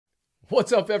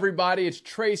What's up, everybody? It's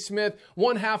Trey Smith,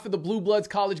 one half of the Blue Bloods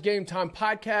College Game Time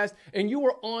podcast, and you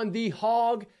are on the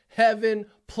Hog Heaven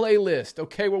playlist,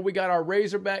 okay, where we got our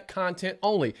Razorback content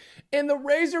only. And the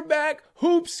Razorback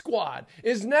Hoop Squad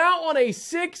is now on a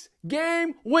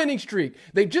 6-game winning streak.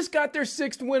 They just got their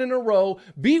 6th win in a row,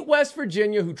 beat West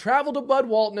Virginia, who traveled to Bud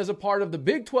Walton as a part of the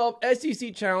Big 12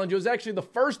 SEC Challenge. It was actually the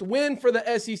first win for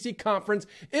the SEC Conference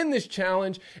in this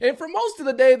challenge, and for most of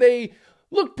the day, they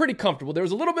looked pretty comfortable. There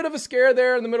was a little bit of a scare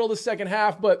there in the middle of the second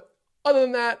half, but other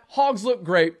than that, Hogs looked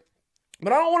great.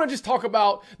 But I don't want to just talk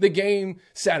about the game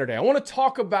Saturday. I want to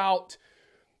talk about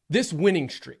this winning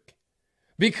streak,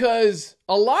 because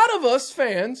a lot of us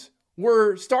fans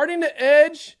were starting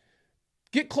to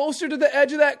get closer to the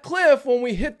edge of that cliff when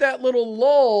we hit that little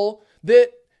lull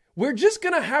that we're just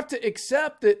going to have to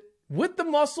accept that with the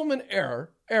Musselman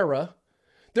era,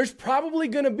 there's probably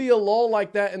going to be a lull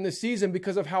like that in the season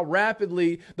because of how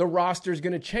rapidly the roster is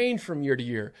going to change from year to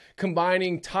year,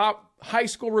 combining top high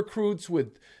school recruits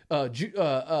with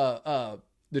the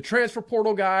transfer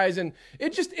portal guys. And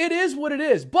it is what it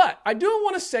is. But I do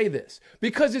want to say this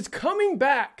because it's coming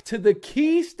back to the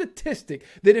key statistic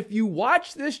that if you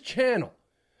watch this channel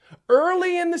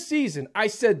early in the season, I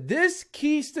said this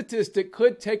key statistic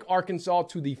could take Arkansas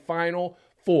to the Final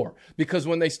Four, because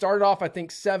when they started off, I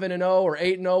think 7-0 or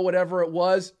 8-0, whatever it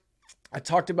was, I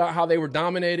talked about how they were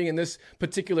dominating in this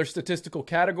particular statistical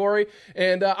category.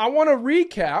 And I want to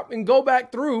recap and go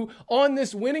back through on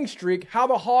this winning streak, how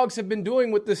the Hogs have been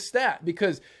doing with this stat,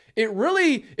 because it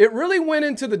really went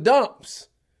into the dumps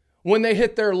when they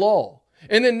hit their lull.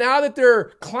 And then now that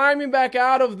they're climbing back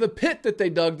out of the pit that they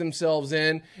dug themselves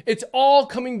in, it's all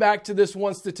coming back to this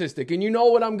one statistic. And you know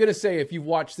what I'm going to say if you've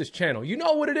watched this channel. You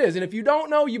know what it is. And if you don't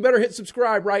know, you better hit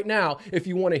subscribe right now if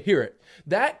you want to hear it.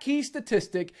 That key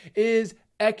statistic is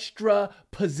extra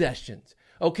possessions.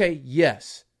 Okay,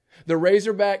 yes. The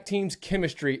Razorback team's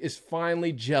chemistry is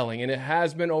finally gelling, and it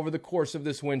has been over the course of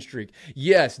this win streak.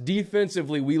 Yes,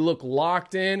 defensively, we look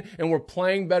locked in, and we're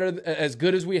playing better, as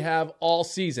good as we have all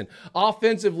season.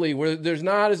 Offensively, where there's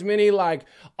not as many like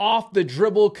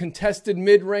off-the-dribble, contested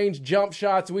mid-range jump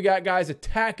shots. We got guys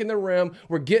attacking the rim.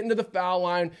 We're getting to the foul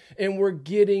line, and we're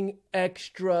getting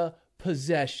extra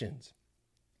possessions.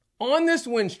 On this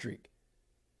win streak,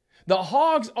 the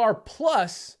Hogs are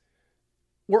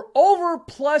we're over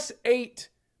 +8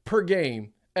 per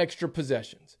game extra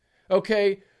possessions,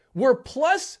 okay? We're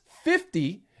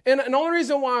 +50, and the only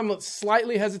reason why I'm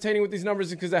slightly hesitating with these numbers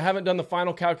is because I haven't done the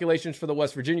final calculations for the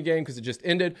West Virginia game because it just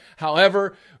ended.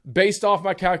 However, based off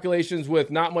my calculations with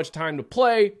not much time to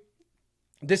play,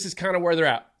 this is kind of where they're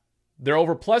at. They're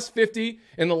over +50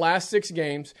 in the last 6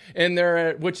 games,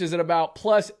 and which is at about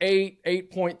 +8,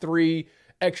 8.3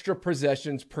 extra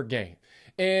possessions per game.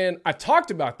 And I talked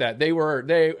about that. They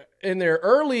in their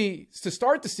early to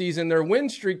start the season, their win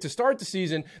streak to start the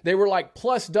season, they were like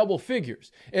plus double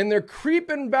figures. And they're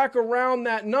creeping back around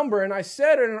that number. And I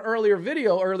said in an earlier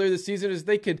video earlier this season, is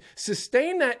they could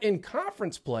sustain that in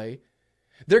conference play,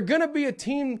 they're going to be a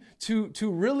team to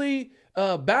really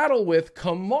battle with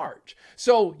come March.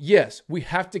 So yes, we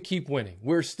have to keep winning.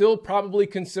 We're still probably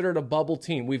considered a bubble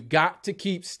team. We've got to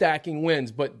keep stacking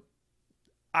wins, but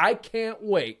I can't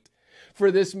wait for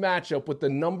this matchup with the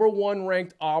 #1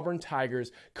 ranked Auburn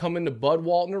Tigers coming to Bud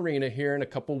Walton Arena here in a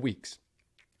couple weeks.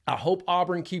 I hope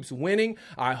Auburn keeps winning.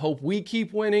 I hope we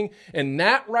keep winning. And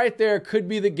that right there could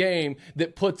be the game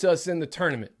that puts us in the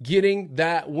tournament, getting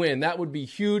that win. That would be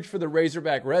huge for the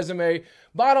Razorback resume.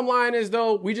 Bottom line is,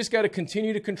 though, we just got to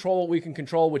continue to control what we can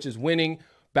control, which is winning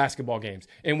basketball games.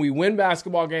 And we win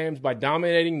basketball games by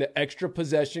dominating the extra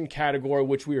possession category,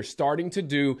 which we are starting to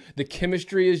do. The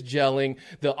chemistry is gelling.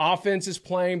 The offense is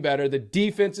playing better. The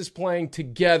defense is playing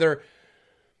together.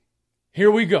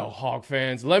 Here we go, Hog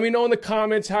fans. Let me know in the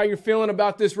comments how you're feeling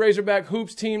about this Razorback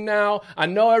Hoops team now. I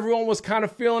know everyone was kind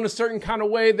of feeling a certain kind of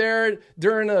way there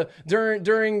during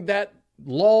that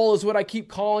lull, is what I keep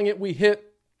calling it, we hit.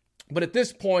 But at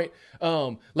this point,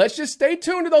 let's just stay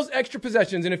tuned to those extra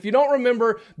possessions. And if you don't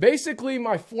remember, basically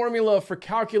my formula for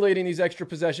calculating these extra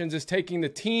possessions is taking the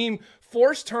team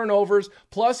forced turnovers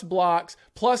plus blocks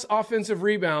plus offensive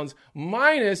rebounds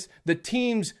minus the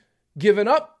team's given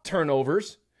up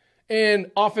turnovers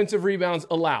and offensive rebounds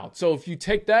allowed. So if you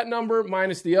take that number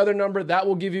minus the other number, that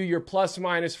will give you your plus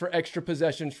minus for extra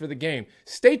possessions for the game.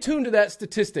 Stay tuned to that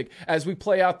statistic as we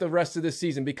play out the rest of this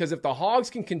season, because if the Hogs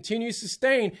can continue to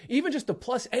sustain even just a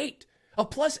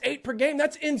 +8 per game,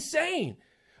 that's insane.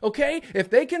 Okay? If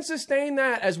they can sustain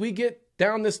that as we get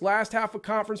down this last half of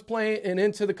conference play and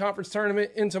into the conference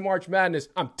tournament, into March Madness.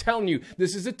 I'm telling you,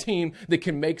 this is a team that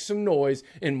can make some noise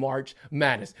in March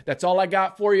Madness. That's all I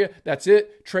got for you. That's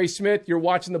it. Trey Smith, you're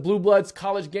watching the Blue Bloods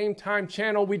College Game Time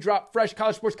channel. We drop fresh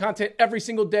college sports content every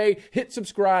single day. Hit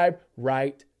subscribe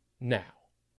right now.